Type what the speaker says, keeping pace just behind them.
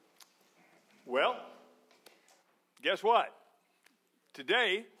Well, guess what?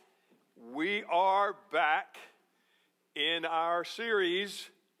 Today, we are back in our series,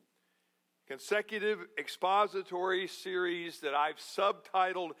 consecutive expository series that I've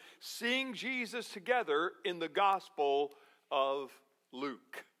subtitled, Seeing Jesus Together in the Gospel of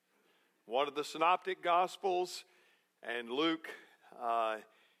Luke. One of the synoptic Gospels, and Luke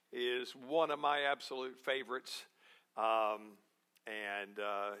is one of my absolute favorites.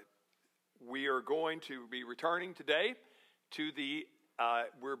 We are going to be returning today to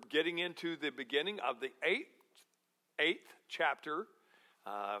we're getting into the beginning of the eighth chapter.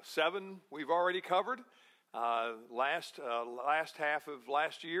 7 we've already covered last half of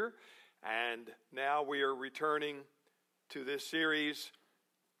last year, and now we are returning to this series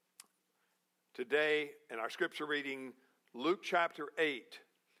today in our scripture reading, Luke chapter 8,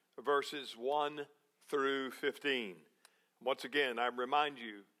 verses 1 through 15. Once again, I remind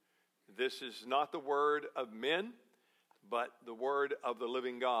you, this is not the word of men, but the word of the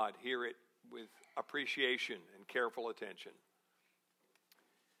living God. Hear it with appreciation and careful attention.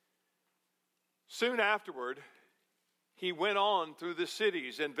 Soon afterward, he went on through the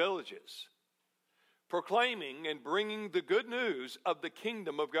cities and villages, proclaiming and bringing the good news of the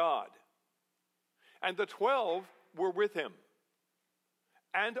kingdom of God. And the 12 were with him,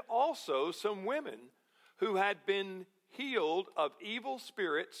 and also some women who had been healed of evil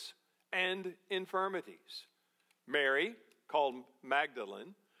spirits and infirmities. Mary, called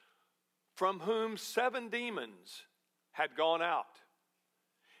Magdalene, from whom 7 demons had gone out,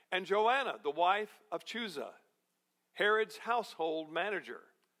 and Joanna, the wife of Chuza, Herod's household manager,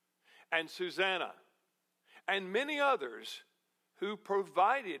 and Susanna, and many others who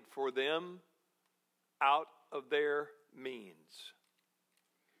provided for them out of their means.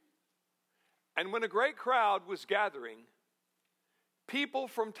 And when a great crowd was gathering, people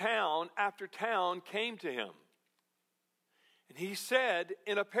from town after town came to him. And he said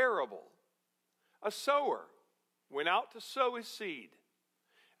in a parable, a sower went out to sow his seed.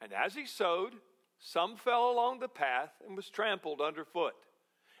 And as he sowed, some fell along the path and was trampled underfoot,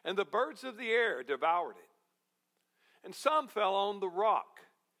 and the birds of the air devoured it. And some fell on the rock,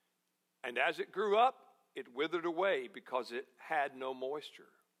 and as it grew up, it withered away because it had no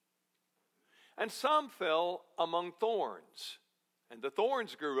moisture. And some fell among thorns, and the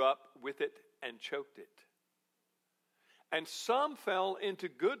thorns grew up with it and choked it. And some fell into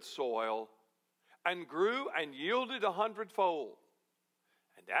good soil and grew and yielded 100-fold.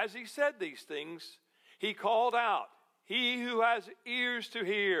 And as he said these things, he called out, "He who has ears to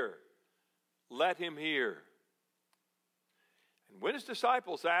hear, let him hear." And when his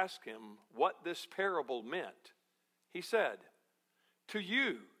disciples asked him what this parable meant, he said, "To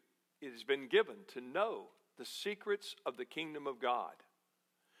you it has been given to know the secrets of the kingdom of God.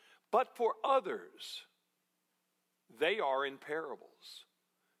 But for others, they are in parables,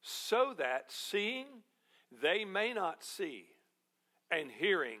 so that seeing they may not see, and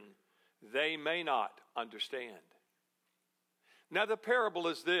hearing they may not understand." Now the parable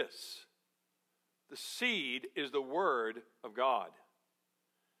is this: the seed is the word of God.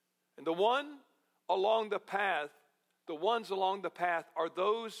 And the ones along the path are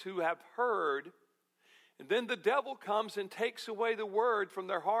those who have heard, and then the devil comes and takes away the word from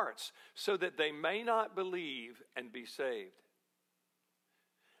their hearts so that they may not believe and be saved.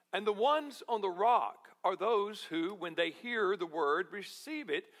 And the ones on the rock are those who, when they hear the word, receive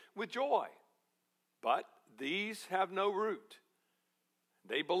it with joy. But these have no root.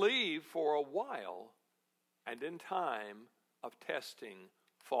 They believe for a while, and in time of testing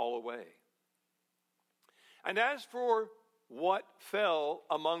fall away. And as for what fell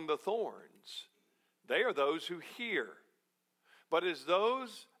among the thorns, they are those who hear. But as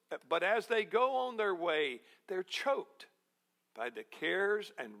they go on their way, they're choked by the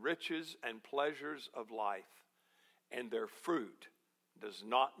cares and riches and pleasures of life, and their fruit does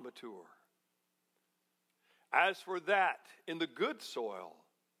not mature. As for that in the good soil,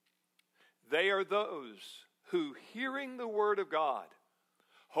 they are those who, hearing the word of God,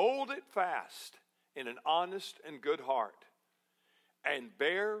 hold it fast in an honest and good heart, and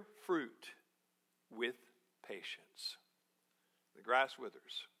bear fruit with patience. The grass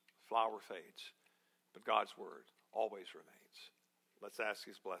withers, the flower fades, but God's word always remains. Let's ask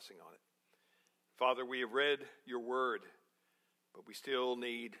his blessing on it. Father, we have read your word, but we still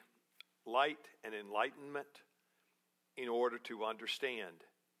need light and enlightenment in order to understand,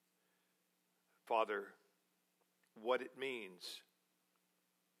 Father, what it means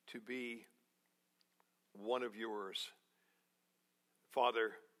to be one of yours.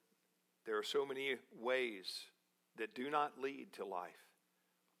 Father, there are so many ways that do not lead to life.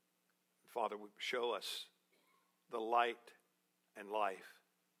 Father, show us the light and life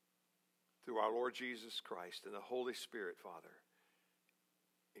through our Lord Jesus Christ and the Holy Spirit, Father.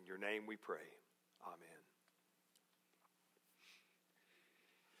 In your name we pray. Amen.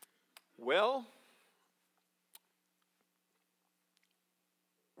 Well,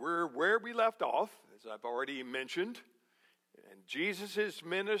 we're where we left off, as I've already mentioned. And Jesus'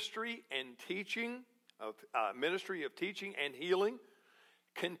 ministry and teaching, ministry of teaching and healing,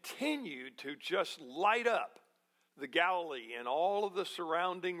 continued to just light up the Galilee and all of the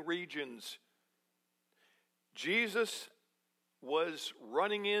surrounding regions. Jesus was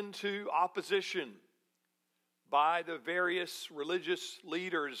running into opposition by the various religious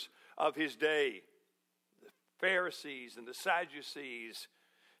leaders of his day, the Pharisees and the Sadducees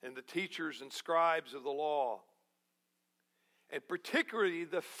and the teachers and scribes of the law. And particularly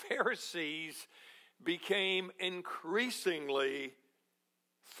the Pharisees became increasingly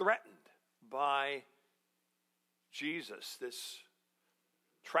threatened by Jesus, this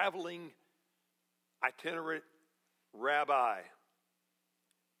traveling itinerant rabbi.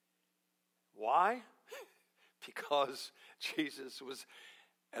 Why? Because Jesus was,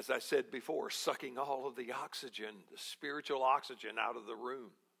 as I said before, sucking all of the oxygen, the spiritual oxygen, out of the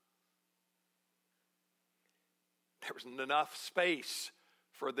room. There wasn't enough space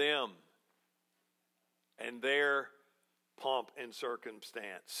for them and their pomp and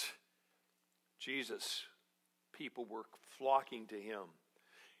circumstance. Jesus, people were flocking to him.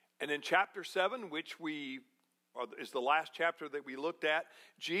 And in chapter 7, which is the last chapter that we looked at,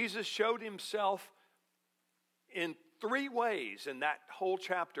 Jesus showed himself in 3 ways in that whole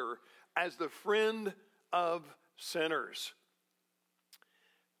chapter as the friend of sinners.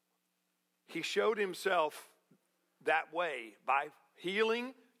 He showed himself that way by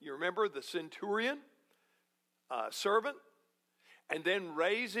healing, you remember, the centurion servant, and then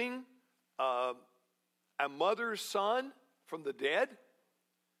raising a mother's son from the dead,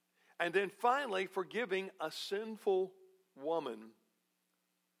 and then finally forgiving a sinful woman,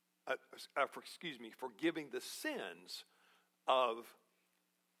 forgiving the sins of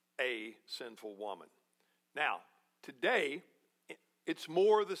a sinful woman. Now, today, it's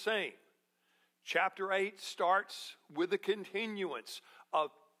more of the same. Chapter 8 starts with a continuance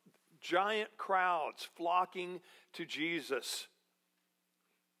of giant crowds flocking to Jesus.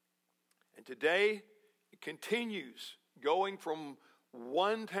 And today, it continues going from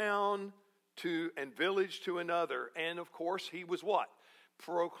one town and village to another. And of course, he was what?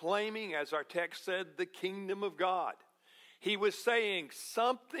 Proclaiming, as our text said, the kingdom of God. He was saying,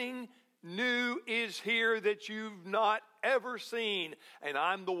 something new is here that you've not ever seen, and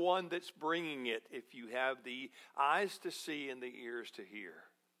I'm the one that's bringing it, if you have the eyes to see and the ears to hear.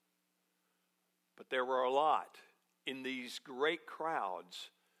 But there were a lot in these great crowds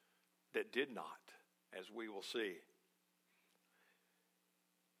that did not, as we will see.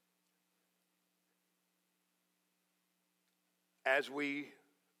 As we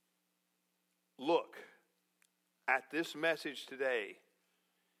look at this message today,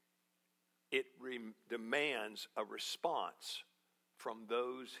 it demands a response from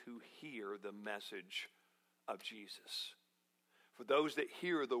those who hear the message of Jesus. For those that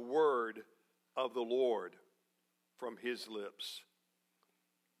hear the word of the Lord from his lips.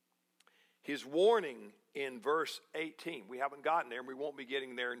 His warning in verse 18, we haven't gotten there and we won't be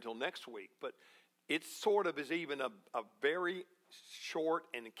getting there until next week, but it sort of is even a very short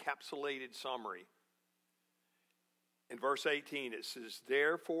and encapsulated summary. In verse 18 it says,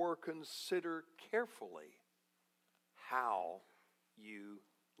 therefore consider carefully how you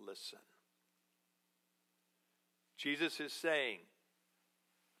listen. Jesus is saying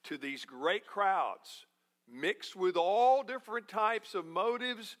to these great crowds, mixed with all different types of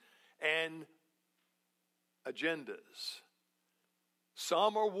motives and agendas.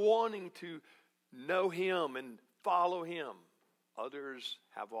 Some are wanting to know him and follow him. Others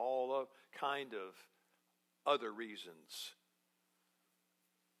have all kind of other reasons.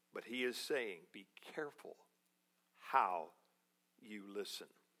 But he is saying, be careful how you listen.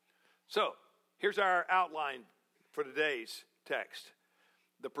 So, here's our outline for today's text.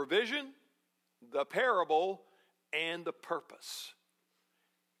 The provision, the parable, and the purpose.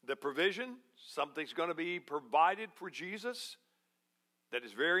 The provision, something's going to be provided for Jesus that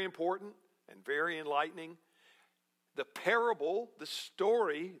is very important and very enlightening. The parable, the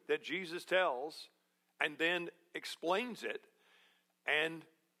story that Jesus tells and then explains it. And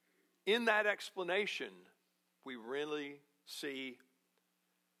in that explanation, we really see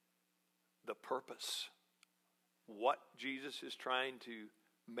the purpose. What Jesus is trying to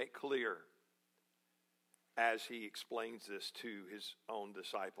make clear as he explains this to his own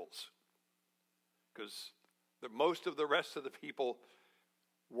disciples. because most of the rest of the people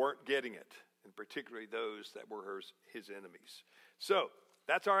weren't getting it, and particularly those that were his enemies. So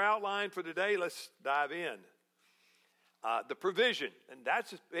that's our outline for today. Let's dive in. The provision, and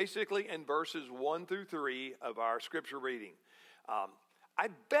that's basically in verses 1 through 3 of our scripture reading. I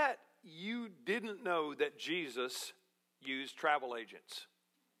bet you didn't know that Jesus used travel agents.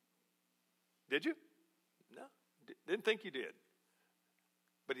 Did you? No, didn't think you did.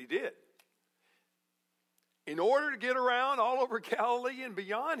 But he did. In order to get around all over Galilee and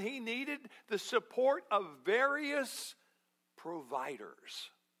beyond, he needed the support of various providers.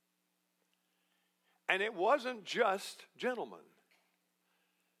 And it wasn't just gentlemen.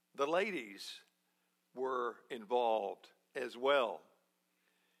 The ladies were involved as well.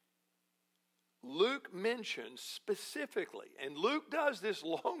 Luke mentions specifically, and Luke does this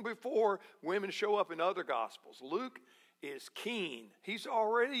long before women show up in other Gospels. Luke is keen. He's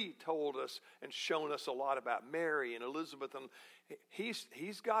already told us and shown us a lot about Mary and Elizabeth, and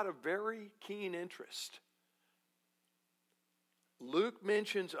he's got a very keen interest. Luke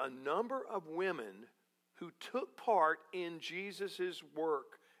mentions a number of women who took part in Jesus'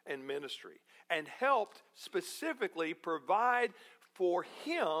 work and ministry and helped specifically provide for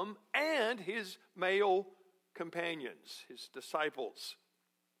him and his male companions, his disciples.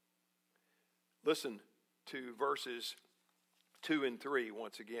 Listen to verses 2 and 3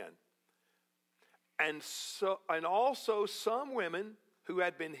 once again. And also some women who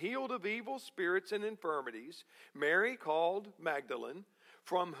had been healed of evil spirits and infirmities, Mary called Magdalene,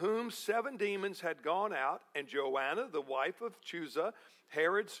 from whom 7 demons had gone out, and Joanna, the wife of Chuza,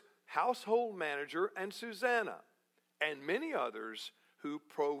 Herod's household manager, and Susanna, and many others who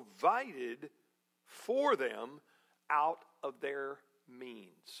provided for them out of their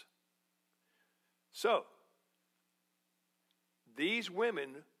means. So, these women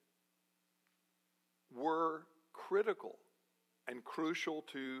were critical and crucial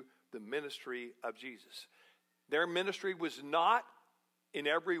to the ministry of Jesus. Their ministry was not in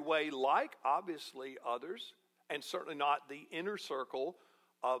every way like, obviously, others, and certainly not the inner circle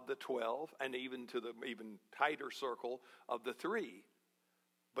of the 12, and even to the even tighter circle of the 3.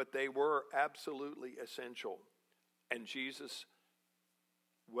 But they were absolutely essential, and Jesus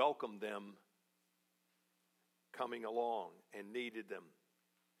welcomed them coming along and needed them.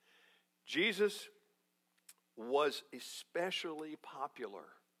 Jesus was especially popular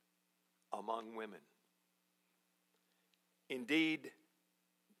among women. Indeed,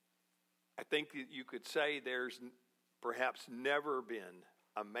 I think that you could say there's perhaps never been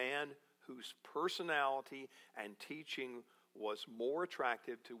a man whose personality and teaching was more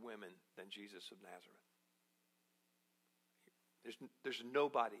attractive to women than Jesus of Nazareth. There's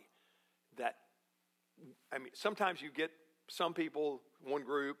nobody that, I mean, sometimes you get some people, one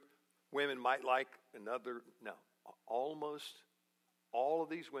group, women might like another. No, almost all of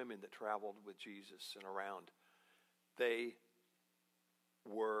these women that traveled with Jesus and around, they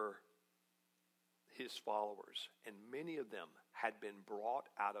were his followers. And many of them had been brought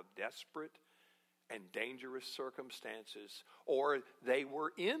out of desperate and dangerous circumstances, or they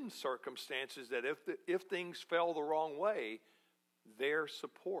were in circumstances that if things fell the wrong way, their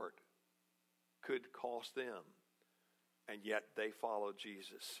support could cost them. And yet they followed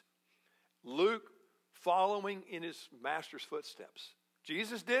Jesus. Luke, following in his master's footsteps.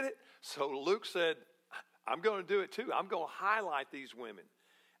 Jesus did it, so Luke said, I'm going to do it too. I'm going to highlight these women.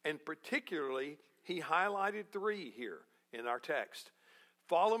 And particularly, he highlighted 3 here in our text.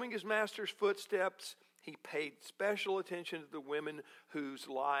 Following his master's footsteps, he paid special attention to the women whose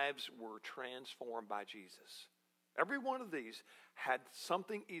lives were transformed by Jesus. Every one of these had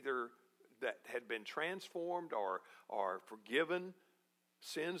something either that had been transformed or forgiven,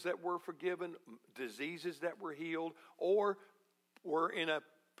 sins that were forgiven, diseases that were healed, or were in a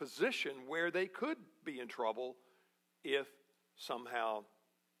position where they could be in trouble if somehow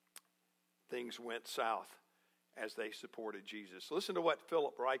things went south as they supported Jesus. Listen to what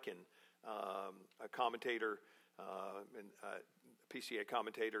Philip Ryken, a commentator, PCA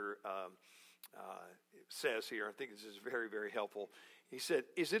commentator, says here. I think this is very, very helpful. He said,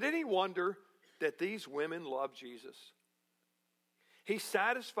 "Is it any wonder that these women loved Jesus? He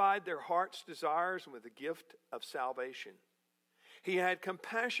satisfied their heart's desires with the gift of salvation. He had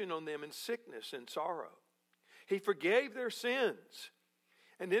compassion on them in sickness and sorrow. He forgave their sins.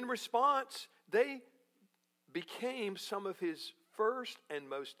 And in response, they became some of his first and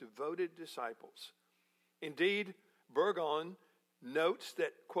most devoted disciples. Indeed, Burgon notes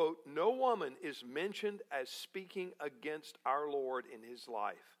that, quote, no woman is mentioned as speaking against our Lord in his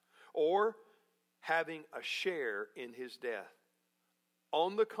life or having a share in his death.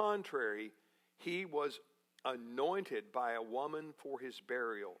 On the contrary, he was anointed by a woman for his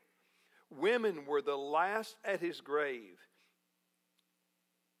burial. Women were the last at his grave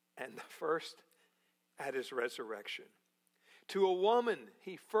and the first at his resurrection. To a woman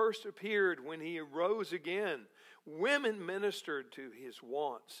he first appeared when he arose again. Women ministered to his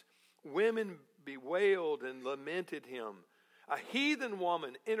wants. Women bewailed and lamented him. A heathen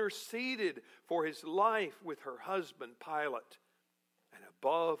woman interceded for his life with her husband Pilate. And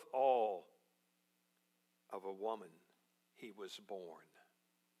above all, of a woman he was born.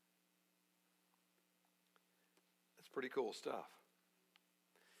 That's pretty cool stuff.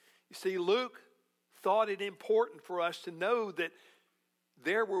 You see, Luke thought it important for us to know that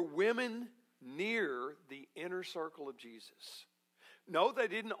there were women near the inner circle of Jesus. No, they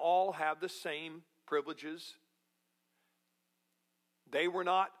didn't all have the same privileges. They were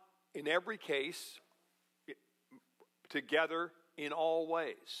not, in every case, together in all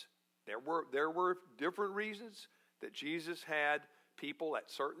ways. There were different reasons that Jesus had people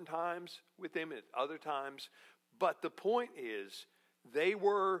at certain times with him and at other times. But the point is, they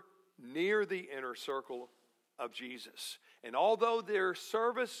were near the inner circle of Jesus. And although their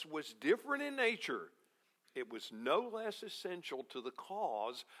service was different in nature, it was no less essential to the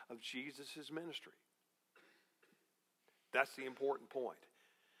cause of Jesus' ministry. That's the important point.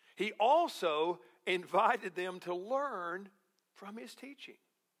 He also invited them to learn from his teaching.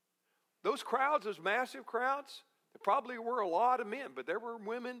 Those crowds, those massive crowds, there probably were a lot of men, but there were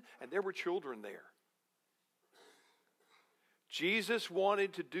women and there were children there. Jesus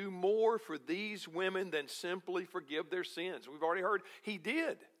wanted to do more for these women than simply forgive their sins. We've already heard he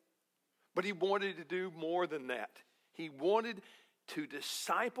did. But he wanted to do more than that. He wanted to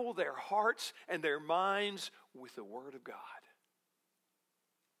disciple their hearts and their minds with the Word of God.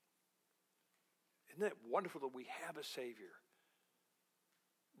 Isn't that wonderful that we have a Savior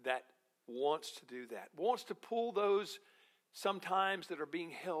that wants to do that, wants to pull those sometimes that are being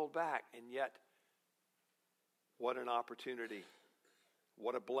held back, and yet what an opportunity,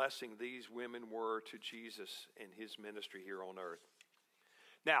 what a blessing these women were to Jesus and his ministry here on earth.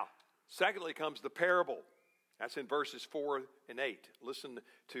 Now, secondly comes the parable. That's in verses 4 and 8. Listen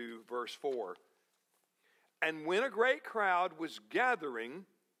to verse 4. And when a great crowd was gathering,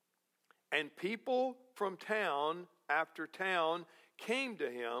 and people from town after town came to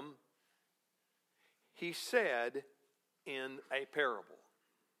him, he said in a parable.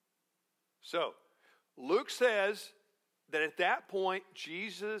 So, Luke says that at that point,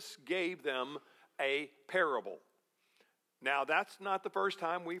 Jesus gave them a parable. Now, that's not the first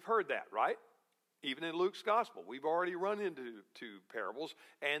time we've heard that, right? Even in Luke's gospel, we've already run into parables,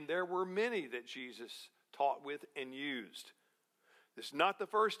 and there were many that Jesus taught with and used. This is not the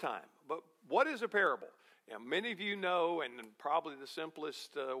first time, but what is a parable? Now, many of you know, and probably the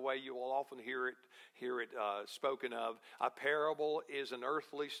simplest way you will often hear it spoken of, a parable is an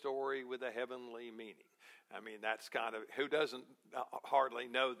earthly story with a heavenly meaning. I mean, that's kind of, who doesn't hardly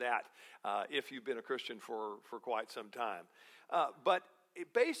know that if you've been a Christian for quite some time. But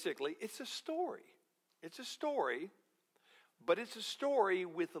basically, it's a story. It's a story, but it's a story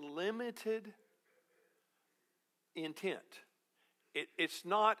with limited intent. It's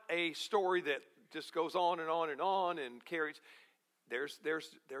not a story that just goes on and on and on and carries. There's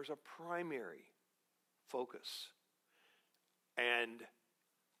a primary focus. And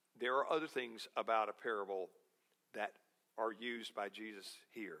there are other things about a parable that are used by Jesus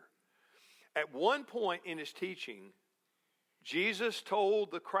here. At one point in his teaching, Jesus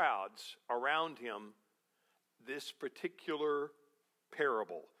told the crowds around him this particular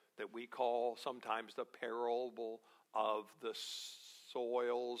parable that we call sometimes the parable of the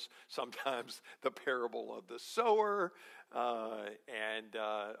soils, sometimes the parable of the sower,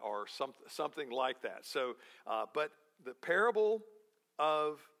 or something like that. So, but the parable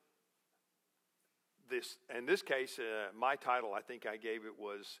of this, in this case, my title, I think I gave it,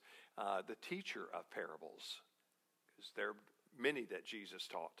 was the teacher of parables, because there are many that Jesus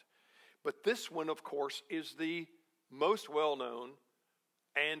taught. But this one, of course, is the most well-known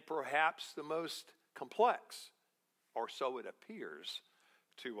and perhaps the most complex, or so it appears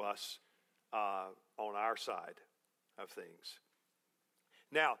to us on our side of things.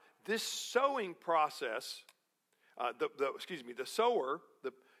 Now, this sowing process, the sower,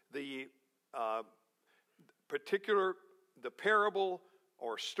 the parable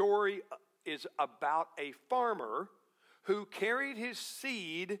or story is about a farmer who carried his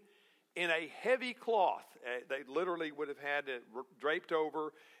seed in a heavy cloth. They literally would have had it draped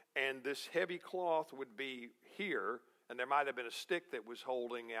over, and this heavy cloth would be here, and there might have been a stick that was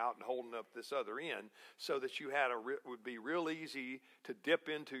holding out and holding up this other end, so that you had would be real easy to dip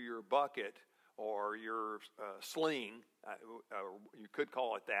into your bucket or your sling, you could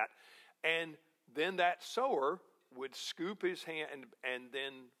call it that, and then that sower would scoop his hand and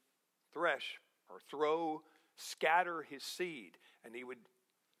then thresh or scatter his seed, and he would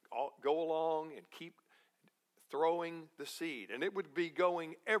go along and keep throwing the seed, and it would be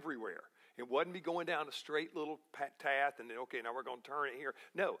going everywhere. It wouldn't be going down a straight little path and then, okay, now we're going to turn it here.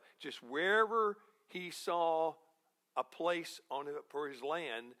 No, just wherever he saw a place for his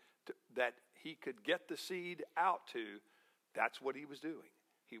land that he could get the seed out to, that's what he was doing.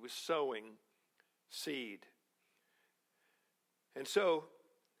 He was sowing seed. And so,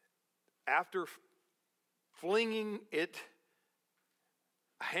 after flinging it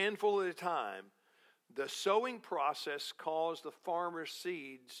a handful at a time, the sowing process caused the farmer's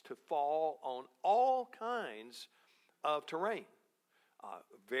seeds to fall on all kinds of terrain.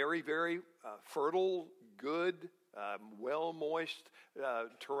 Very, very fertile, good, well-moist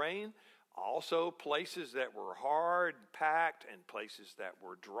terrain. Also places that were hard, packed, and places that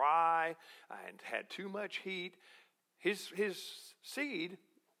were dry and had too much heat. His seed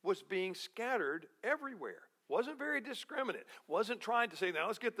was being scattered everywhere. Wasn't very discriminate. Wasn't trying to say, now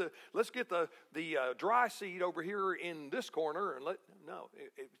let's get the dry seed over here in this corner and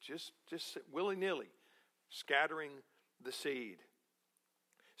it just willy-nilly scattering the seed.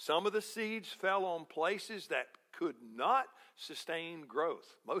 Some of the seeds fell on places that could not sustain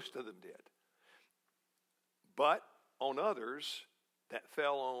growth. Most of them did. But on others that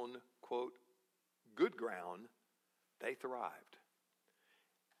fell on, quote, good ground, they thrived.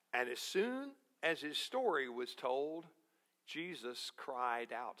 And as soon as his story was told, Jesus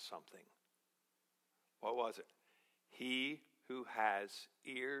cried out something. What was it? He who has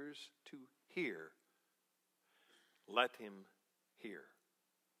ears to hear, let him hear.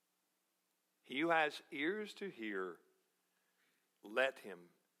 He who has ears to hear, let him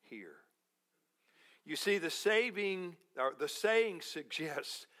hear. You see, the saying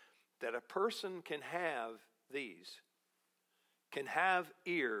suggests that a person can have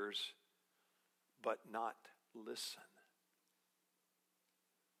ears, but not listen.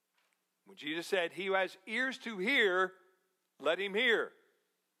 When Jesus said, he who has ears to hear, let him hear.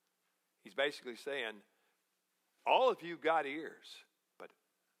 He's basically saying, all of you got ears, but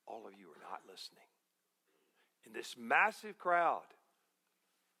all of you are not listening. In this massive crowd,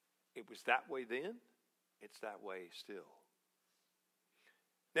 it was that way then, it's that way still.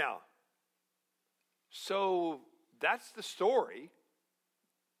 Now, so that's the story,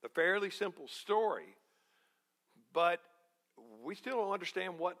 a fairly simple story, but we still don't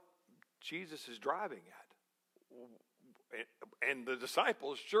understand what Jesus is driving at. And the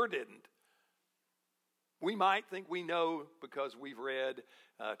disciples sure didn't. We might think we know because we've read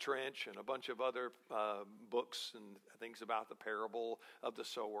Trench and a bunch of other books and things about the parable of the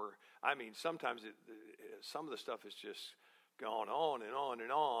sower. I mean, sometimes some of the stuff is just gone on and on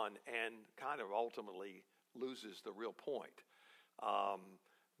and on and kind of ultimately loses the real point.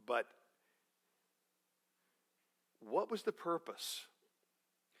 But what was the purpose?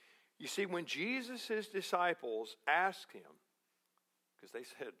 You see, when Jesus' disciples asked him, because they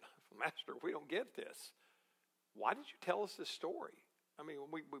said, Master, we don't get this. Why did you tell us this story? I mean,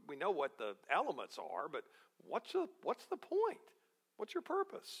 we know what the elements are, but what's the point? What's your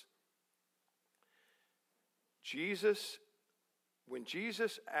purpose? When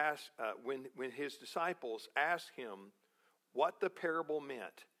his disciples asked him what the parable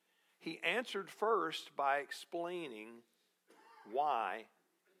meant, he answered first by explaining why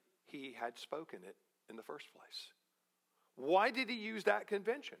he had spoken it in the first place. Why did he use that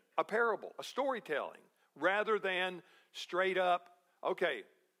convention? A parable, a storytelling, rather than straight up, okay,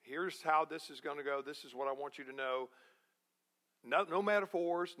 here's how this is going to go. This is what I want you to know. No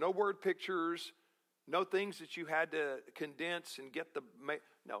metaphors, no word pictures, no things that you had to condense and get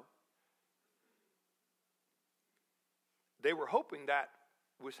no. They were hoping that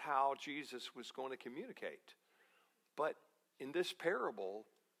was how Jesus was going to communicate. But in this parable,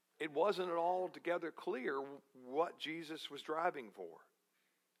 it wasn't at all together clear what Jesus was driving for.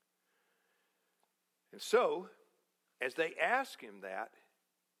 And so, as they asked him that,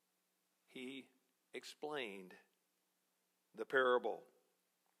 he explained the parable.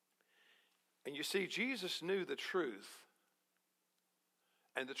 And you see, Jesus knew the truth.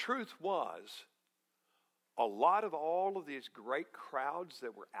 And the truth was, a lot of all of these great crowds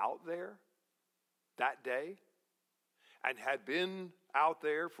that were out there that day and had been out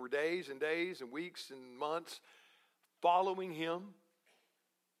there for days and days and weeks and months following him,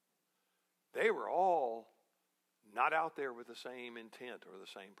 they were all not out there with the same intent or the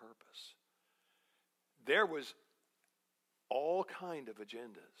same purpose. There was all kind of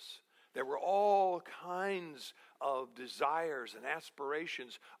agendas. There were all kinds of desires and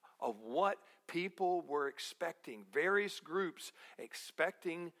aspirations of what people were expecting, various groups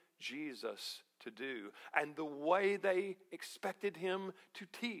expecting Jesus to do, and the way they expected him to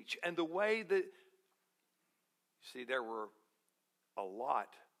teach, and the way that, you see, there were a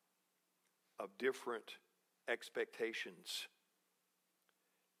lot of different expectations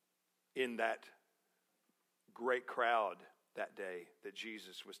in that great crowd that day that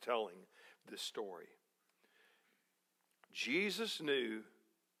Jesus was telling this story. Jesus knew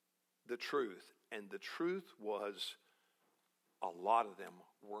the truth, and the truth was a lot of them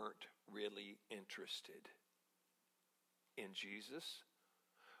weren't really interested in Jesus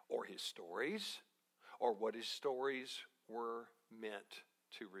or his stories or what his stories were meant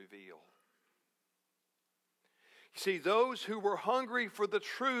to reveal. You see, those who were hungry for the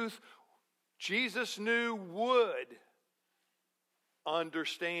truth, Jesus knew would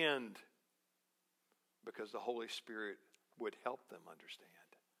understand, because the Holy Spirit would help them understand.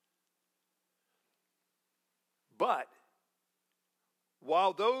 But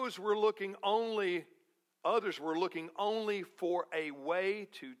while others were looking only for a way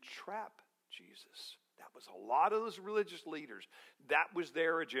to trap Jesus. That was a lot of those religious leaders. That was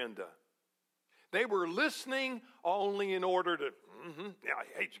their agenda. They were listening only in order to, yeah,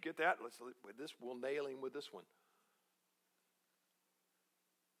 hey, did you get that? With this, we'll nail him with this one.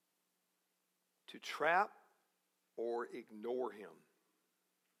 To trap or ignore him.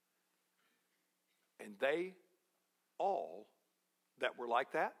 And they all that were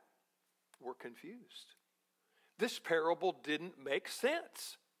like that were confused. This parable didn't make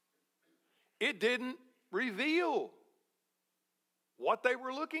sense. It didn't reveal what they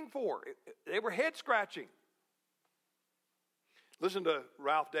were looking for. They were head scratching. Listen to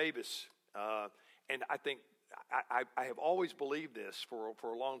Ralph Davis, and I think I have always believed this for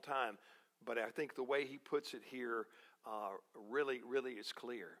a long time, but I think the way he puts it here really is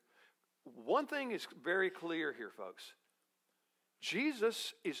clear. One thing is very clear here, folks.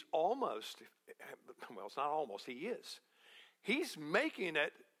 Jesus is almost, well, it's not almost, he is. He's making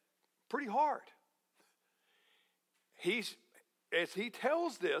it pretty hard. As he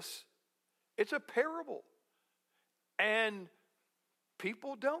tells this, it's a parable. And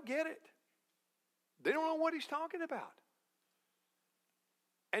people don't get it. They don't know what he's talking about.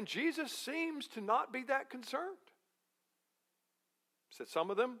 And Jesus seems to not be that concerned. He said some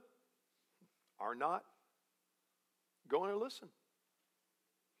of them are not going to listen.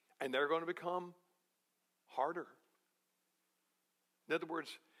 And they're going to become harder. In other words,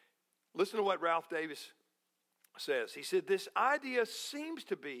 listen to what Ralph Davis says. He said, this idea seems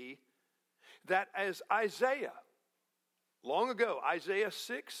to be that as Isaiah, long ago, Isaiah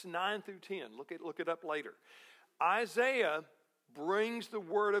 6, 9 through 10, look it up later. Isaiah brings the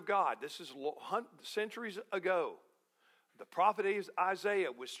word of God. This is centuries ago. The prophet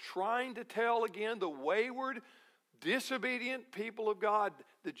Isaiah was trying to tell again the wayward, disobedient people of God,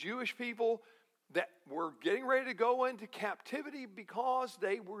 the Jewish people that were getting ready to go into captivity because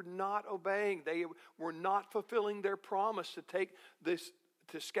they were not obeying. They were not fulfilling their promise to take this,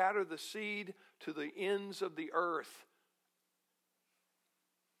 to scatter the seed to the ends of the earth.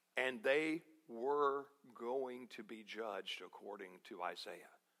 And they were going to be judged according to Isaiah.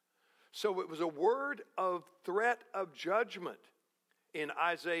 So it was a word of threat of judgment in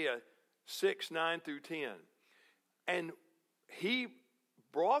Isaiah 6, 9 through 10. And he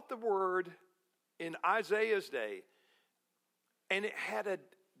brought the word in Isaiah's day, and it had a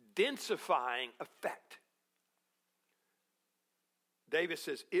densifying effect. David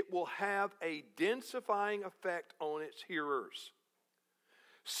says, it will have a densifying effect on its hearers,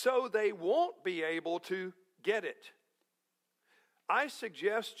 so they won't be able to get it. I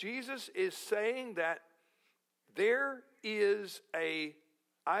suggest Jesus is saying that there is a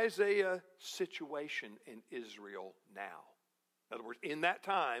Isaiah situation in Israel now. In other words, in that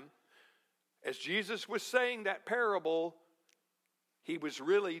time, as Jesus was saying that parable, he was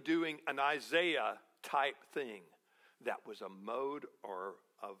really doing an Isaiah type thing. That was a mode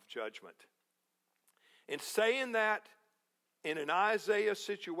of judgment. In saying that in an Isaiah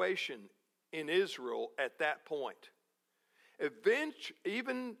situation in Israel at that point,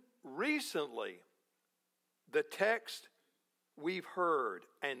 even recently, the text we've heard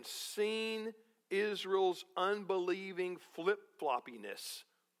and seen Israel's unbelieving flip-floppiness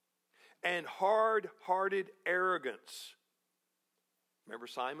and hard-hearted arrogance. Remember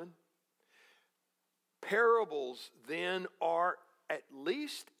Simon? Parables then are, at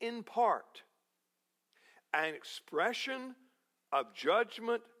least in part, an expression of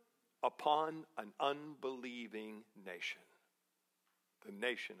judgment upon an unbelieving nation. the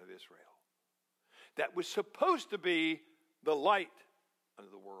nation of Israel, that was supposed to be the light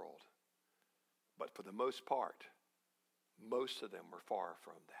of the world. But for the most part, most of them were far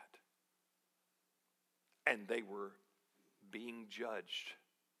from that. And they were being judged.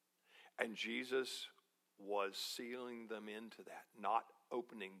 And Jesus was sealing them into that, not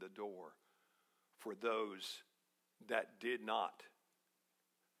opening the door for those that did not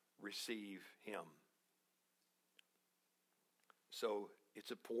receive him. So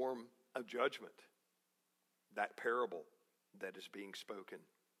it's a form of judgment, that parable that is being spoken.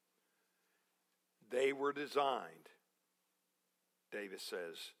 They were designed, David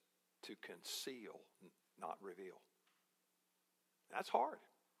says, to conceal, not reveal. That's hard.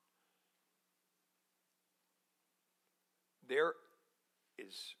 There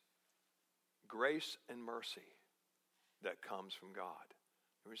is grace and mercy that comes from God.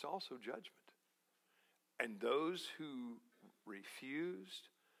 There is also judgment. And those who refused,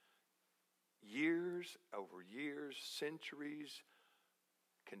 years over years, centuries,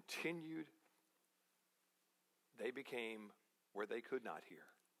 continued, they became where they could not hear.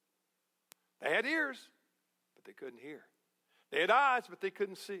 They had ears, but they couldn't hear. They had eyes, but they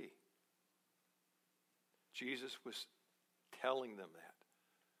couldn't see. Jesus was telling them that.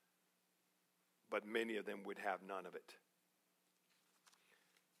 But many of them would have none of it.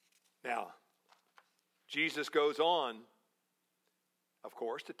 Now, Jesus goes on, of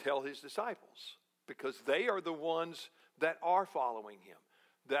course, to tell his disciples, because they are the ones that are following him,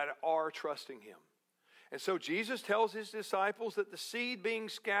 that are trusting him. And so Jesus tells his disciples that the seed being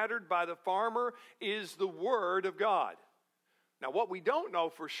scattered by the farmer is the word of God. Now, what we don't know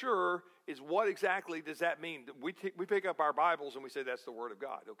for sure is what exactly does that mean. We pick up our Bibles and we say that's the word of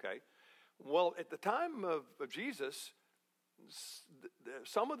God, okay? Well, at the time of Jesus,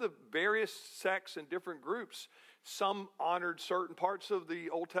 some of the various sects and different groups, some honored certain parts of the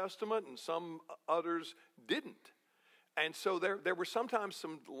Old Testament and some others didn't. And so there was sometimes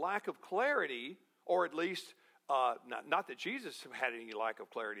some lack of clarity, or at least, not that Jesus had any lack of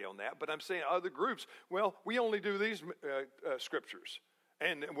clarity on that, but I'm saying other groups, well, we only do these scriptures.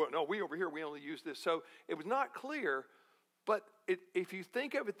 And, well, no, we over here, we only use this. So it was not clear, but if you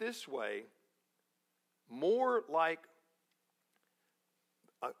think of it this way, more like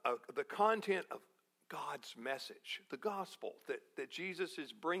the content of God's message, the gospel that Jesus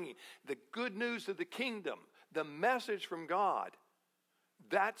is bringing, the good news of the kingdom, the message from God,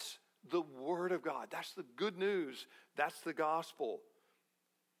 that's the word of God. That's the good news. That's the gospel.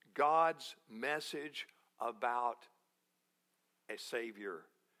 God's message about a Savior.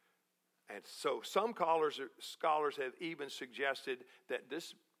 And so some scholars have even suggested that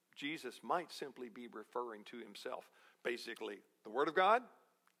this Jesus might simply be referring to himself. Basically, the word of God,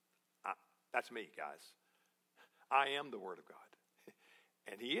 that's me, guys. I am the word of God.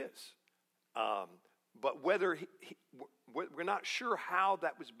 And he is. But whether we're not sure how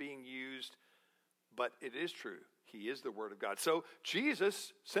that was being used, but it is true. He is the word of God. So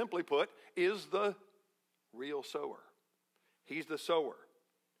Jesus, simply put, is the real sower. He's the sower.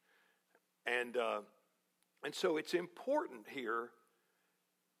 And so it's important here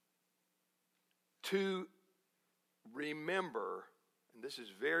to remember, and this is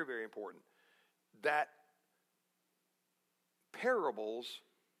very, very important, that parables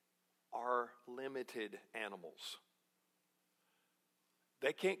are limited animals.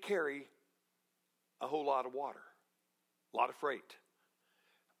 They can't carry a whole lot of water, a lot of freight.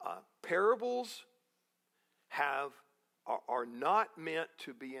 Parables are not meant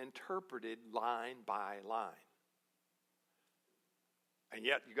to be interpreted line by line. And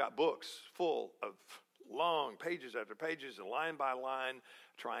yet you got books full of long pages after pages and line by line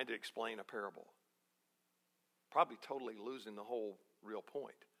trying to explain a parable. Probably totally losing the whole real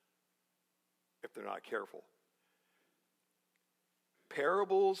point if they're not careful.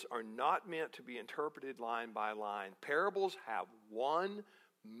 Parables are not meant to be interpreted line by line. Parables have one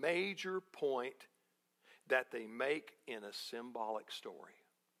major point that they make in a symbolic story.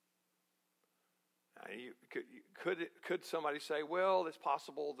 Now, could somebody say, well, it's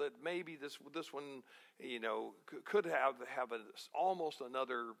possible that maybe this one, could have almost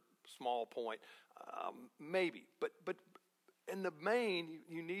another small point. Maybe, but in the main,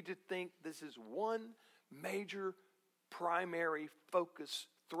 you need to think this is one major primary focus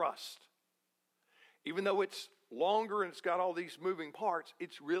thrust. Even though it's longer and it's got all these moving parts,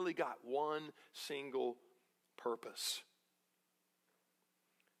 it's really got one single purpose.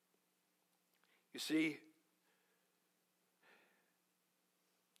 You see,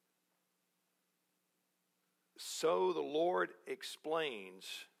 so the Lord explains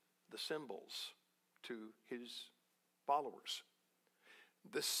the symbols to his followers.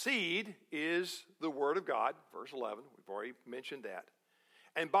 The seed is the Word of God, verse 11. We've already mentioned that.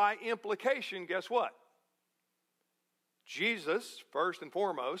 And by implication, guess what? Jesus, first and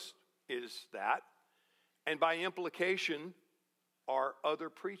foremost, is that. And by implication are other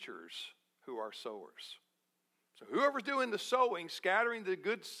preachers who are sowers. So whoever's doing the sowing, scattering the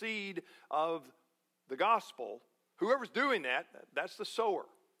good seed of the gospel, whoever's doing that, that's the sower.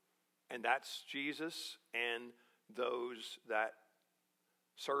 And that's Jesus and those that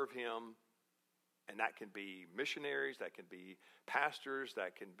serve him. And that can be missionaries, that can be pastors,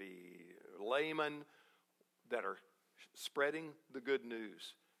 that can be laymen that are spreading the good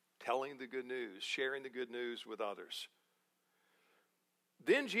news, telling the good news, sharing the good news with others.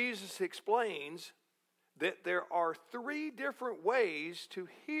 Then Jesus explains that there are 3 different ways to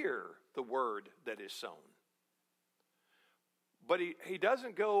hear the word that is sown. But he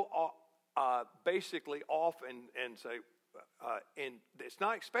doesn't go basically off and say, and it's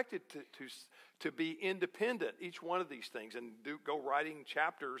not expected to be independent, each one of these things, and go writing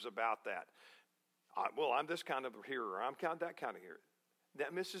chapters about that. Well, I'm this kind of hearer, I'm that kind of hearer.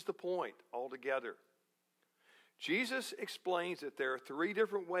 That misses the point altogether. Jesus explains that there are 3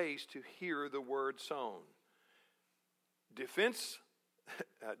 different ways to hear the word sown. Defenseless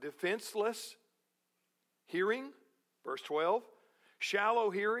hearing, verse 12. Shallow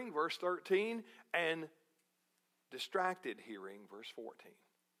hearing, verse 13. And distracted hearing, verse 14.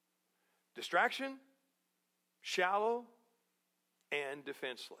 Distraction, shallow, and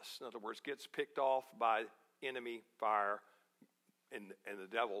defenseless. In other words, gets picked off by enemy fire, and the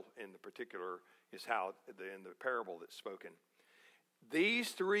devil in the particular is how in the parable that's spoken.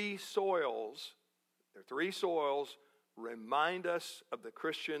 These 3 soils, there are 3 soils, remind us of the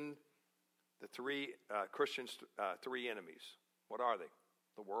Christians' 3 enemies. What are they?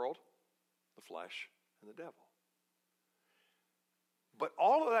 The world, the flesh, and the devil. But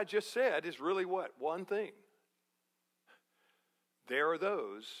all of that I just said is really what? One thing. There are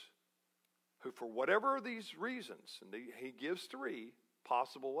those who, for whatever these reasons, and he gives 3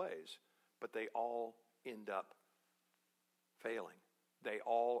 possible ways, but they all end up failing. They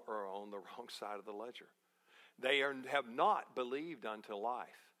all are on the wrong side of the ledger. They have not believed unto life.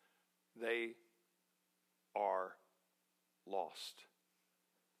 They are lost.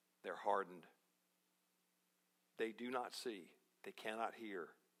 They're hardened. They do not see. They cannot hear.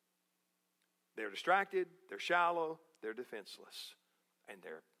 They're distracted. They're shallow. They're defenseless. And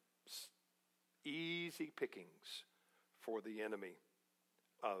they're easy pickings for the enemy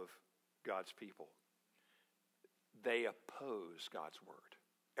of God's people. They oppose God's word.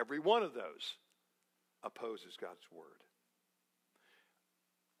 Every one of those opposes God's word.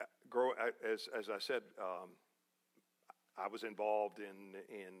 As I said, I was involved in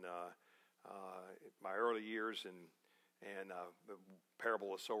my early years, and the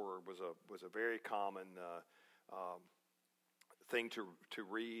parable of sower was a very common thing to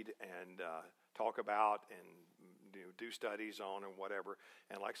read and talk about and do studies on and whatever.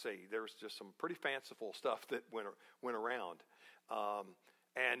 And like I say, there was just some pretty fanciful stuff that went around.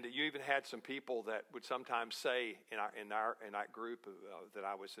 And you even had some people that would sometimes say in that group that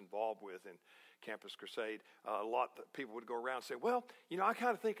I was involved with in Campus Crusade, a lot of people would go around and say, well, I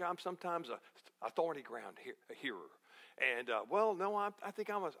kind of think I'm sometimes a thorny ground hearer. And well, no, I think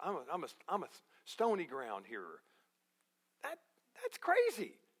I'm a stony ground hearer. That's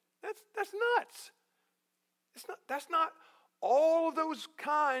crazy. That's nuts. That's not. All of those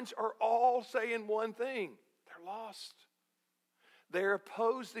kinds are all saying one thing: they're lost. They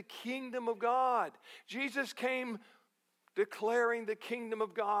oppose the kingdom of God. Jesus came declaring the kingdom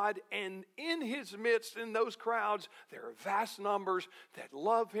of God, and in his midst, in those crowds, there are vast numbers that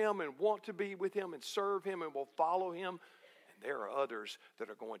love him and want to be with him and serve him and will follow him. And there are others that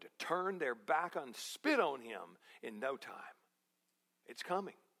are going to turn their back and spit on him in no time. It's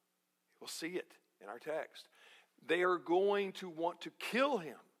coming. We'll see it in our text. They are going to want to kill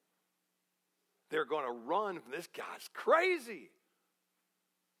him. They're going to run from this guy's crazy.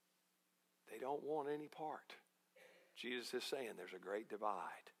 They don't want any part. Jesus is saying there's a great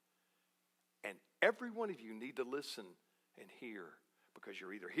divide. And every one of you need to listen and hear, because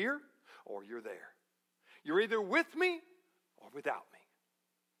you're either here or you're there. You're either with me or without me.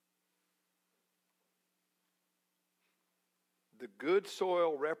 The good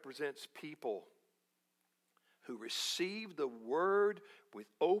soil represents people who receive the word with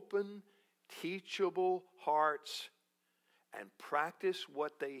open, teachable hearts and practice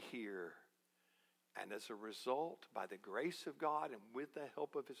what they hear. And as a result, by the grace of God and with the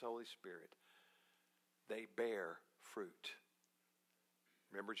help of his Holy Spirit, they bear fruit.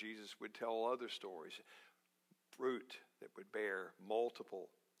 Remember, Jesus would tell other stories. Fruit that would bear multiple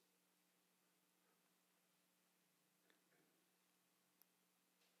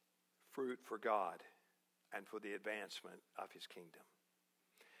fruit for God and for the advancement of his kingdom.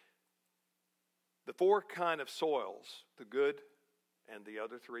 The four kind of soils, the good and the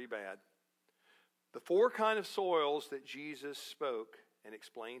other three bad, the four kind of soils that Jesus spoke and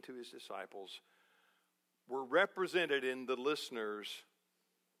explained to his disciples were represented in the listeners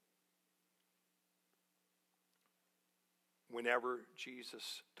whenever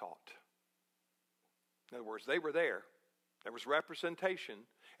Jesus taught. In other words, they were there. There was representation.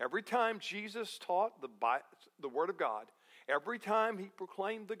 Every time Jesus taught the Word of God, every time he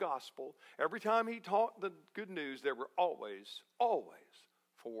proclaimed the gospel, every time he taught the good news, there were always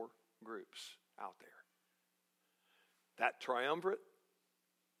four groups out there. That triumvirate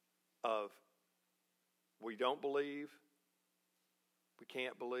of we don't believe, we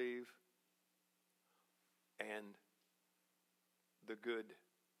can't believe, and the good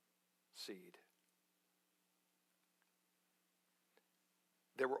seed.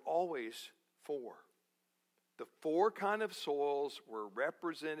 There were always four. The four kind of soils were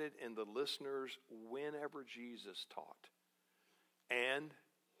represented in the listeners whenever Jesus taught. And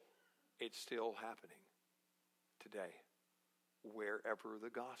it's still happening today, wherever the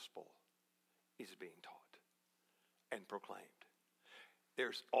gospel is being taught and proclaimed.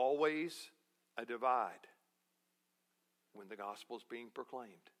 There's always a divide when the gospel is being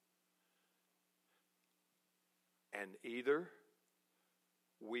proclaimed. And either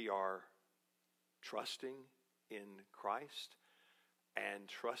we are trusting in Christ and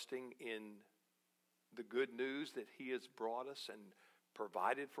trusting in the good news that he has brought us and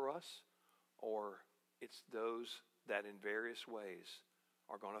provided for us, or it's those that in various ways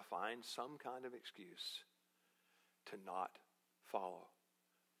are going to find some kind of excuse to not follow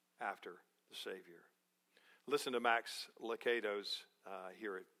after the Savior. Listen to Max Lucado's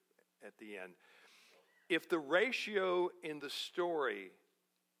here at the end. If the ratio in the story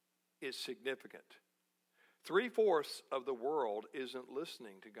is significant, 3/4 of the world isn't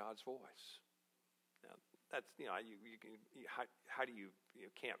listening to God's voice. Now, that's, how do you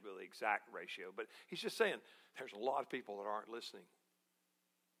can't really exact ratio, but he's just saying there's a lot of people that aren't listening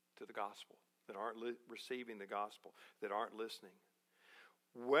to the gospel, that aren't receiving the gospel, that aren't listening.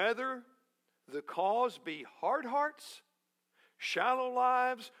 Whether the cause be hard hearts, shallow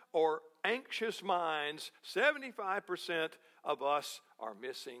lives, or anxious minds, 75% of us are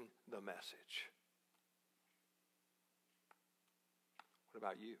missing the message. What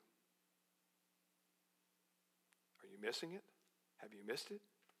about you? Are you missing it? Have you missed it?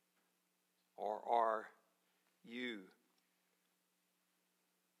 Or are you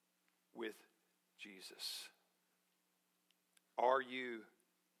with Jesus? Are you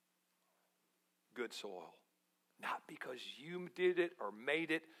good soil? Not because you did it or made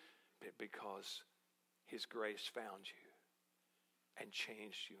it, but because his grace found you and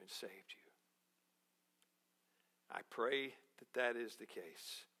changed you and saved you. I pray that that is the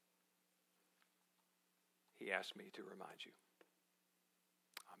case. He asked me to remind you.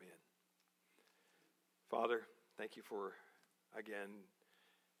 Amen. Father, thank you for, again,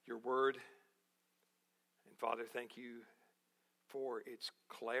 your word. And Father, thank you for its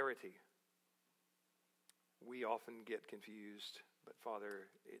clarity. We often get confused, but Father,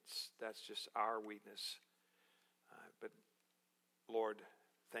 that's just our weakness. But Lord,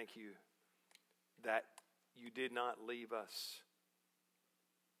 thank you that you did not leave us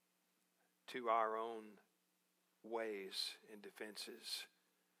to our own ways and defenses,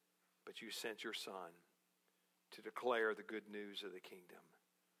 but you sent your Son to declare the good news of the kingdom.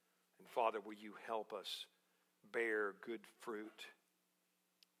 And Father, will you help us bear good fruit?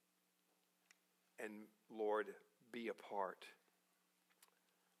 And Lord, be a part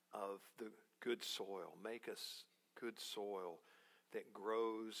of the good soil. Make us good soil that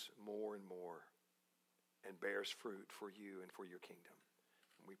grows more and more and bears fruit for you and for your kingdom.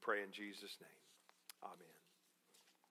 And we pray in Jesus' name. Amen.